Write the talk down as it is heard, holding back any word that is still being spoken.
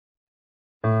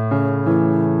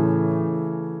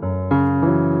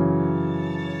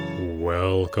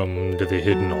Welcome to the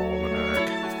Hidden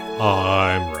Almanac.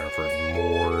 I'm Reverend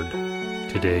Mord.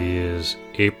 Today is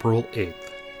April 8th,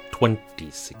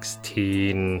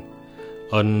 2016.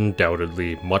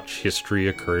 Undoubtedly, much history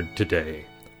occurred today,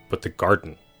 but the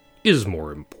garden is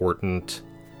more important.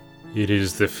 It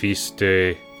is the Feast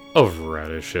Day of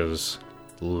Radishes.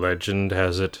 Legend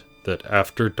has it that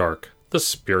after dark, the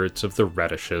spirits of the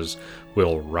radishes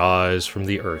will rise from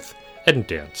the earth and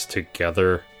dance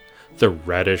together. The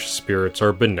radish spirits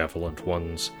are benevolent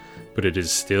ones, but it is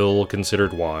still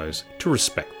considered wise to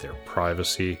respect their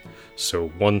privacy, so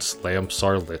once lamps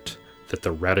are lit, that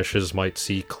the radishes might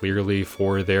see clearly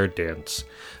for their dance,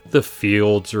 the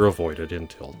fields are avoided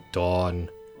until dawn.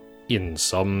 In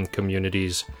some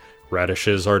communities,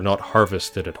 radishes are not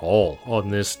harvested at all on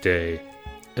this day,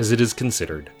 as it is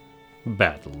considered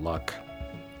bad luck.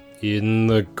 In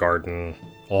the garden,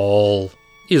 all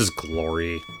is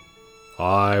glory.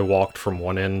 I walked from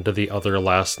one end to the other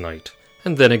last night,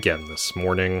 and then again this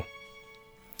morning.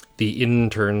 The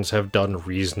interns have done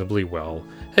reasonably well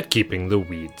at keeping the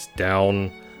weeds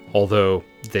down, although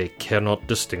they cannot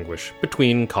distinguish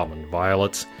between common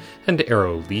violets and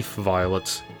arrowleaf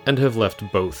violets, and have left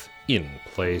both in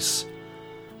place.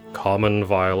 Common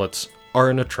violets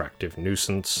are an attractive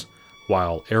nuisance,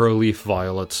 while arrowleaf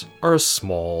violets are a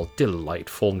small,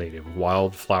 delightful native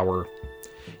wildflower.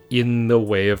 In the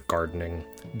way of gardening,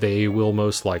 they will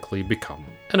most likely become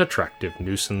an attractive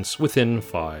nuisance within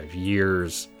 5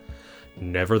 years.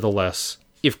 Nevertheless,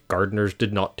 if gardeners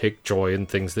did not take joy in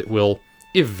things that will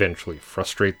eventually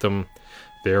frustrate them,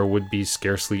 there would be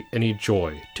scarcely any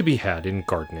joy to be had in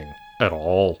gardening at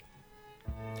all.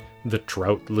 The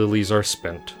drought lilies are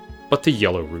spent, but the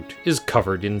yellow root is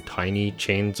covered in tiny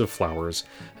chains of flowers,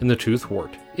 and the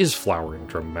toothwort is flowering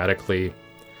dramatically.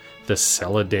 The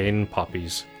celandine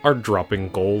poppies are dropping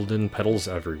golden petals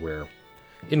everywhere,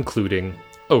 including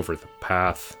over the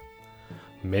path.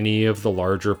 Many of the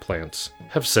larger plants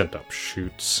have sent up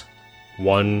shoots.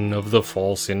 One of the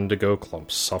false indigo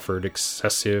clumps suffered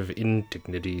excessive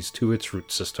indignities to its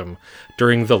root system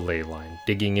during the ley line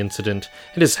digging incident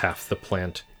and is half the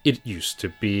plant it used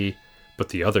to be, but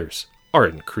the others are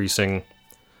increasing.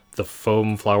 The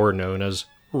foam flower known as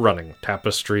running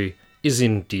tapestry is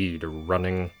indeed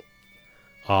running.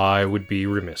 I would be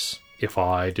remiss if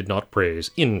I did not praise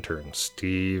intern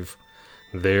Steve.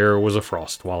 There was a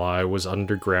frost while I was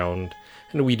underground,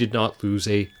 and we did not lose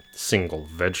a single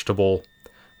vegetable.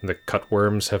 The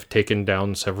cutworms have taken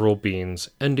down several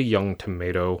beans and a young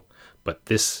tomato, but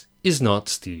this is not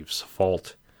Steve's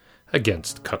fault.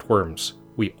 Against cutworms,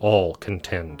 we all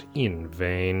contend in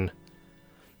vain.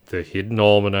 The Hidden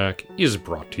Almanac is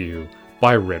brought to you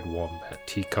by Red Wombat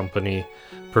Tea Company,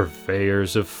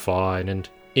 purveyors of fine and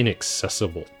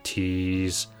inaccessible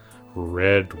teas.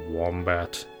 Red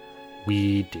Wombat,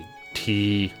 we dig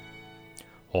tea.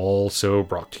 Also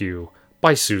brought to you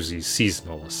by Susie's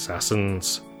Seasonal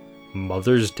Assassins.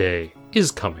 Mother's Day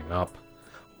is coming up.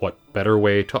 What better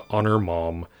way to honor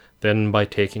Mom than by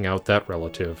taking out that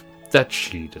relative that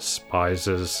she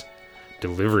despises?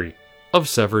 Delivery of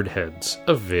severed heads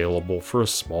available for a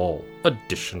small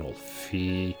additional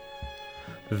fee.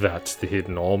 That's the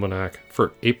Hidden Almanac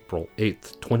for April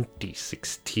 8th,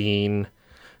 2016.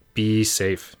 Be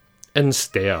safe and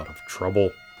stay out of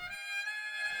trouble.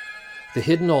 The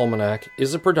Hidden Almanac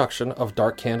is a production of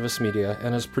Dark Canvas Media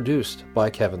and is produced by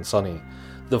Kevin Sonney.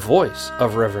 The voice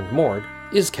of Reverend Mord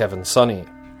is Kevin Sonney.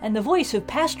 And the voice of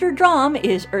Pastor Drom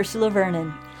is Ursula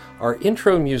Vernon. Our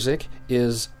intro music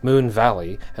is Moon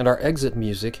Valley, and our exit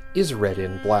music is Red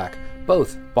in Black,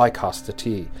 both by Costa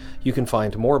T. You can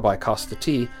find more by Costa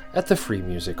T at the Free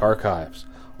Music Archives.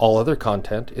 All other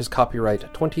content is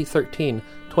copyright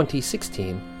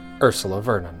 2013-2016, Ursula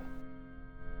Vernon.